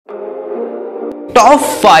Top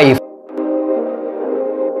 5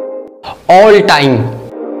 all time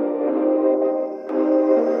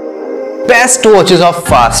best watches of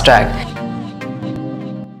Fastrack.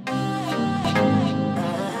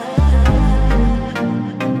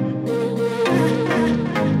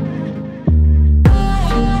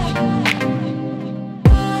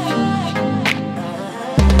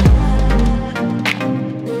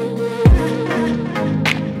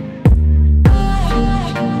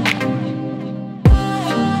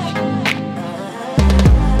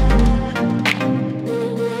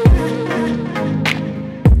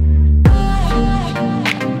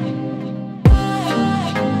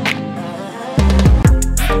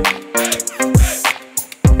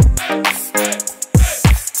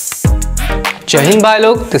 जय हिंद भाई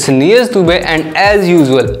लोग, this is Neeraj Dubey and as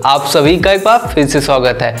usual आप सभी का एक बार फिर से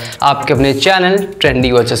स्वागत है आपके अपने चैनल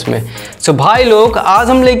ट्रेंडी वॉचेस में। सो भाई लोग, आज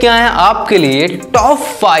हम लेके आए हैं आपके लिए top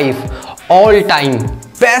 5 all time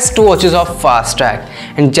best watches of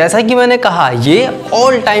Fastrack. And जैसा कि मैंने कहा, ये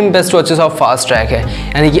all time best watches of Fastrack है,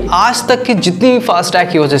 यानी कि आज तक की जितनी भी फास्ट्रैक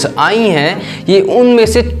की वॉचेस आई हैं, ये उनमें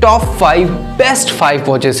से टॉप 5 बेस्ट 5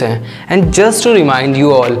 वॉचेस हैं। And just to remind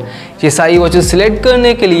you all, ये सारी वॉचेस सिलेक्ट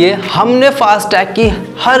करने के लिए हमने फास्ट्रैक की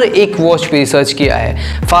हर एक वॉच पे रिसर्च किया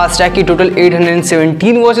है। फास्ट्रैक की टोटल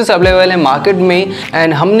 817 वॉचेस अवेलेबल है मार्केट में,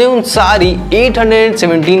 एंड हमने उन सारी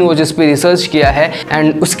 817 वॉचेस पे रिसर्च किया है।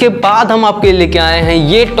 एंड उसके बाद हम आपके लेके आए हैं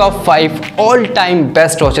ये top 5 all time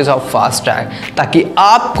best watches of Fastrack, ताकि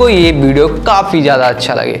आपको ये वीडियो काफ़ी ज़्यादा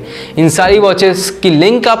अच्छा लगे। इन सारी वॉचेस की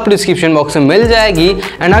लिंक आपको डिस्क्रिप्शन बॉक्स में मिल जाएगी।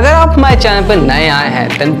 एंड अगर आप हमारे चैनल पर नए आए हैं,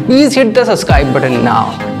 then please hit the subscribe button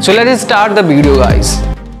now. So let's start the video guys।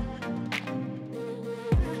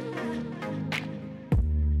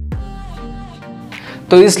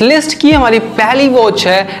 तो इस लिस्ट की हमारी पहली वॉच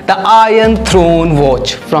है the iron throne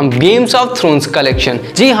watch from games of thrones collection.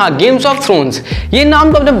 जी हाँ, गेम्स ऑफ थ्रोन्स, ये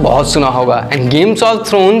नाम तो आपने बहुत सुना होगा। And games of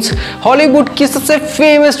thrones Hollywood की सबसे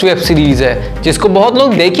फेमस वेब सीरीज है, जिसको बहुत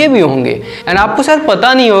लोग देखे भी होंगे। एंड आपको शायद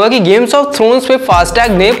पता नहीं होगा कि गेम्स ऑफ थ्रोन्स पे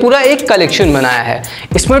फास्ट्रैक ने पूरा एक कलेक्शन बनाया है।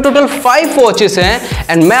 इसमें टोटल 5 वॉचेस हैं,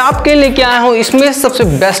 एंड मैं आपके लेके आया हूँ इसमें सबसे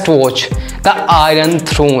best watch the iron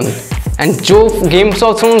throne. And जो गेम्स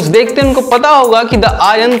ऑफ थ्रोन्स देखते हैं उनको पता होगा कि द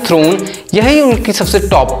आयरन थ्रोन यही उनकी सबसे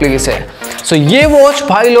टॉप प्लेस है। सो ये वॉच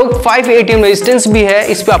भाई लोग 5 ATM रेजिस्टेंस भी है,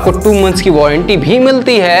 इस पे आपको 2 मंथ्स की वारंटी भी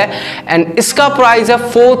मिलती है। एंड इसका प्राइस है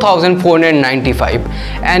 4495।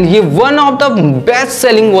 एंड ये one of the best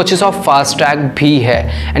selling watches of Fastrack भी है।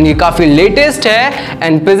 एंड ये काफ़ी लेटेस्ट है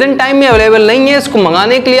एंड प्रेजेंट टाइम में अवेलेबल नहीं है। इसको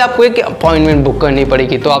मंगाने के लिए आपको एक अपॉइंटमेंट बुक करनी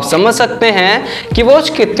पड़ेगी। तो आप समझ सकते हैं कि वॉच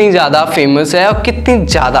कितनी ज़्यादा फेमस है और कितनी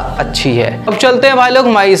ज़्यादा अच्छी है। अब चलते हैं भाई लोग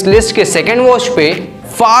हमारी इस लिस्ट के सेकेंड वॉच पे,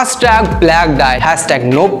 Fastrack black dial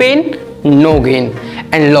 #no pain no gain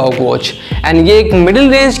and log watch. And ये एक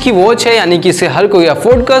मिडिल रेंज की वॉच है, यानी कि इसे हर कोई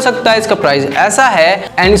अफोर्ड कर सकता है। इसका प्राइस ऐसा है।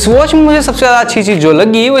 एंड इस वॉच में मुझे सबसे ज़्यादा अच्छी चीज़ जो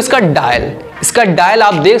लगी वो इसका डायल। इसका डायल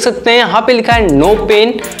आप देख सकते हैं, यहाँ पे लिखा है नो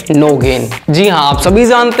पेन नो गेन। जी हाँ, आप सभी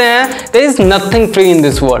जानते हैं there is nothing free in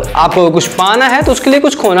this world. आपको कुछ पाना है तो उसके लिए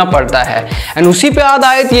कुछ खोना पड़ता है। एंड उसी पे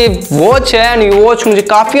आधारित ये वॉच है। एंड ये वॉच मुझे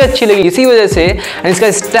काफ़ी अच्छी लगी इसी वजह से। एंड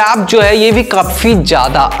इसका स्ट्रैप जो है ये भी काफ़ी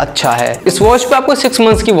ज़्यादा अच्छा है। इस वॉच पे आपको 6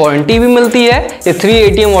 मंथ्स की वारंटी भी मिलती है। ये 3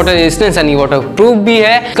 ATM वाटर रेजिस्टेंस यानी वाटर प्रूफ भी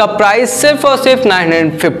है। इसका प्राइस सिर्फ और सिर्फ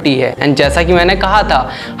 950 है। एंड जैसा कि मैंने कहा था,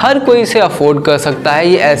 हर कोई इसे अफोर्ड कर सकता है।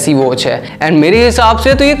 ये ऐसी वॉच है एंड मेरे हिसाब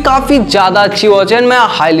से तो ये काफ़ी ज़्यादा अच्छी वॉच है। मैं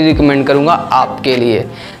हाईली रिकमेंड करूंगा आपके लिए।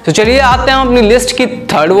 तो चलिए आते हैं अपनी लिस्ट की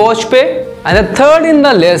थर्ड वॉच पे। And the third in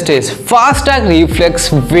the list is FasTrack Reflex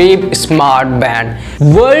Wave Smart Band,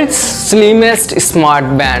 world's slimmest smart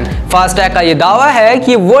band. Fastrack का ये दावा है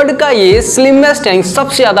कि वर्ल्ड का ये स्लिमेस्ट यानी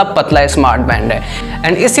सबसे ज़्यादा पतला स्मार्ट बैंड है।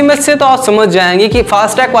 एंड इस इमेज से तो आप समझ जाएंगे कि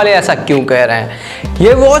फास्ट्रैक वाले ऐसा क्यों कह रहे हैं।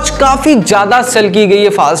 ये वॉच काफ़ी ज़्यादा सेल की गई है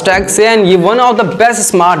फास्ट्रैक से। एंड ये one of the best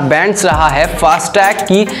smart bands रहा है फास्ट्रैक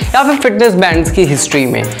की या फिर फिटनेस बैंड्स की हिस्ट्री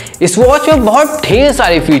में। इस वॉच में बहुत ढेर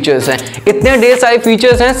सारे फीचर्स हैं, इतने ढेर सारे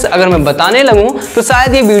फीचर्स हैं अगर मैं बताने लगूं तो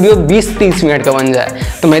शायद ये वीडियो 20-30 मिनट का बन जाए।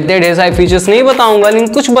 तो मैं इतने ढेर सारे फीचर्स नहीं बताऊंगा, लेकिन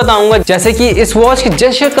कुछ बताऊंगा, जैसे कि इस वॉच के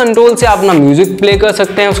जेस्चर कंट्रोल से आप अपना म्यूजिक प्ले कर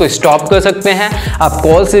सकते हैं, उसको स्टॉप कर सकते हैं, आप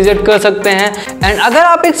कॉल्स रिजेक्ट कर सकते हैं। एंड अगर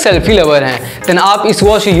आप एक सेल्फी लवर हैं देन आप इस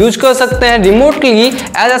वॉच को यूज कर सकते हैं remotely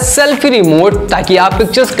as a selfie remote, ताकि आप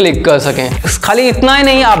पिक्चर्स क्लिक कर सकें। खाली इतना ही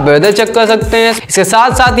नहीं, आप वेदर चेक कर सकते हैं। इसके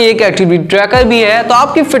साथ साथ ये एक एक्टिविटी ट्रैकर भी है, तो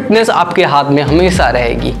आपकी फिटनेस आपके हाथ में हमेशा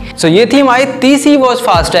रहेगी। सो ये थी हमारी तीसरी वॉच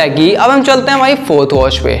फास्ट्रैक की। अब हम चलते हैं हमारी फोर्थ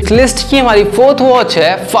वॉच पे। इस लिस्ट की हमारी फोर्थ वॉच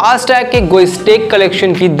है फास्ट्रैक के गोस्टेक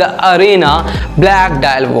कलेक्शन की the Arena black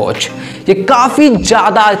dial watch. ये काफी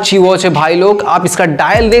ज्यादा अच्छी वॉच है भाई लोग। आप इसका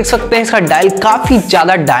डायल देख सकते हैं, इसका डायल काफी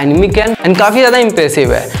ज्यादा डायनेमिक है एंड काफी ज्यादा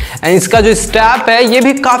इंप्रेसिव है। एंड इसका जो स्ट्रैप है ये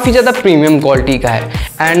भी काफ़ी ज़्यादा प्रीमियम क्वालिटी का है।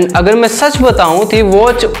 एंड अगर मैं सच बताऊं तो ये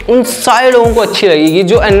वॉच उन सारे लोगों को अच्छी लगेगी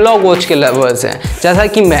जो एनालॉग वॉच के लवर्स हैं, जैसा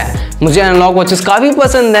कि मुझे एनालॉग वॉचेस काफ़ी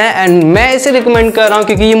पसंद है एंड मैं इसे रिकमेंड कर रहा हूँ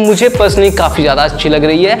क्योंकि ये मुझे पर्सनली काफ़ी ज़्यादा अच्छी लग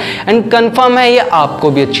रही है एंड कंफर्म है ये आपको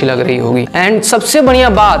भी अच्छी लग रही होगी। एंड सबसे बढ़िया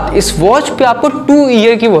बात, इस वॉच पे आपको 2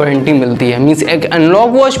 ईयर की वारंटी मिलती है। मीन्स एक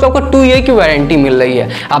एनालॉग वॉच पे आपको 2 ईयर की वारंटी मिल रही है।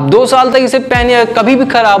 आप 2 साल तक इसे पहने, कभी भी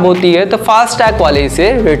खराब होती है तो फास्टैग वाले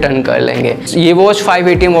इसे रिटर्न कर लेंगे। ये वॉच 5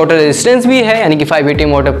 ATM वाटर रेजिस्टेंस भी है, यानी कि 5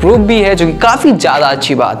 ATM वाटर प्रूफ भी है, जो कि काफ़ी ज़्यादा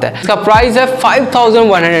अच्छी बात है। इसका प्राइस है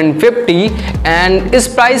 5150 एंड इस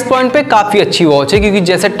प्राइस पॉइंट पे काफ़ी अच्छी वॉच है क्योंकि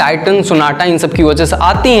जैसे टाइटन, सोनाटा इन सब की वॉचेस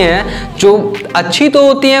आती हैं जो अच्छी तो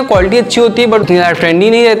होती हैं, क्वालिटी अच्छी होती है, बट उतनी ज़्यादा ट्रेंडी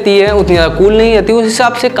नहीं रहती है, उतनी ज़्यादा कूल नहीं रहती, उस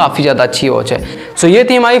हिसाब से काफ़ी ज़्यादा अच्छी वॉच है। सो ये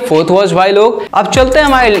थी हमारी 4th वॉच भाई लोग। अब चलते हैं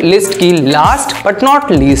हमारे लिस्ट की लास्ट बट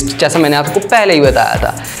नॉट लीस्ट, जैसा मैंने आपको पहले ही बताया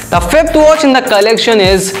था। The 5th watch in the collection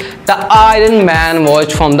is the iron man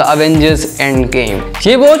watch from the Avengers end game.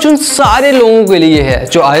 ये वॉच उन सारे लोगों के लिए है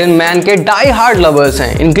जो आयरन मैन के डाई हार्ड लवर्स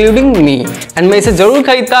हैं, इंक्लूडिंग मी। एंड मैं इसे जरूर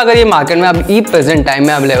खरीदता अगर ये मार्केट में अभी प्रेजेंट टाइम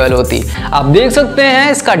में अवेलेबल होती। आप देख सकते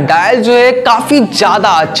हैं इसका डायल जो है काफी ज्यादा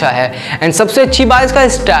अच्छा है एंड सबसे अच्छी बात इसका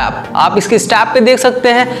स्ट्रैप। आप इसके स्ट्रैप पे देख सकते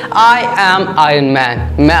हैं आई एम आयरन मैन,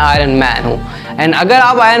 मैं आयरन मैन हूँ। एंड अगर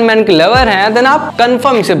आप आयरन मैन के लवर हैं देन आप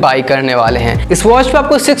कंफर्म इसे बाई करने वाले हैं। इस वॉच पे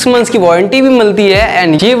आपको 6 मंथ्स की वारंटी भी मिलती है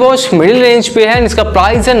एंड ये वॉच मिडिल रेंज पे है। इसका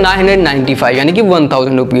प्राइस है 995 यानी कि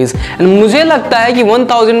 1000 रुपीज। एंड मुझे लगता है कि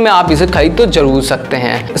 1000 में आप इसे खरीद तो जरूर सकते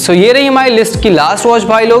हैं। सो ये रही हमारी लिस्ट की लास्ट वॉच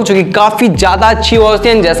भाई लोग, जो कि काफी ज्यादा अच्छी वॉच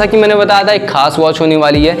थी। जैसा कि मैंने बताया था एक खास वॉच होने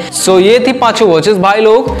वाली है। सो ये थी 5 वॉचेस भाई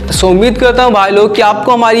लोग। सो उम्मीद करता हूँ भाई लोग कि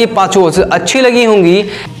आपको हमारी ये 5 वॉचेस अच्छी लगी होंगी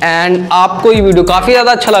एंड आपको ये वीडियो काफी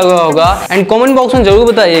ज्यादा अच्छा लगा होगा। एंड कमेंट बॉक्स में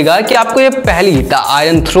जरूर बताइएगा कि आपको ये पहली the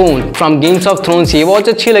iron throne from games of thrones ये वॉच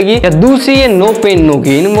अच्छी लगी, या दूसरी ये no pain no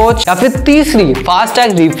gain watch, या फिर तीसरी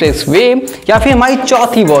फास्टैग रिफ्लेक्स वेव, या फिर हमारी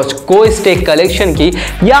चौथी वॉच को स्टेक कलेक्शन की,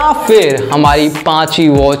 या फिर हमारी 5वीं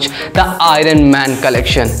watch the iron man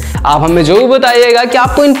collection. आप हमें जरूर बताइएगा कि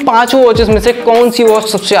आपको इन 5 वॉचेस में से कौन सी वॉच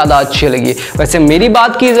सबसे ज्यादा अच्छी लगी। वैसे मेरी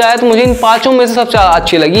बात की जाए तो मुझे इन 5 में से सबसे ज्यादा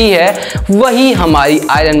अच्छी लगी है वही हमारी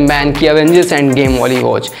आयरन मैन की एवेंजर्स एंड गेम वाली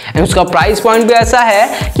वॉच। एंड उसका प्राइस पॉइंट भी ऐसा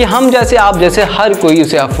है कि हम जैसे आप जैसे हर कोई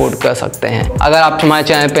उसे अफोर्ड कर सकते हैं। अगर आप हमारे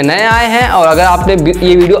चैनल पे नए आए हैं और अगर आपने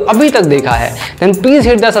ये वीडियो अभी तक देखा है then please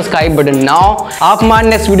hit the subscribe button now. आप हमारा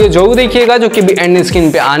नेक्स्ट वीडियो जरूर देखिएगा जो कि भी एंड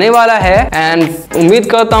स्क्रीन पे आने वाला है एंड उम्मीद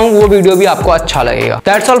करता हूँ वो वीडियो भी आपको अच्छा लगेगा।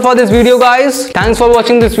 That's all for this video guys, thanks for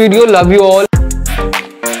watching this video, love you all.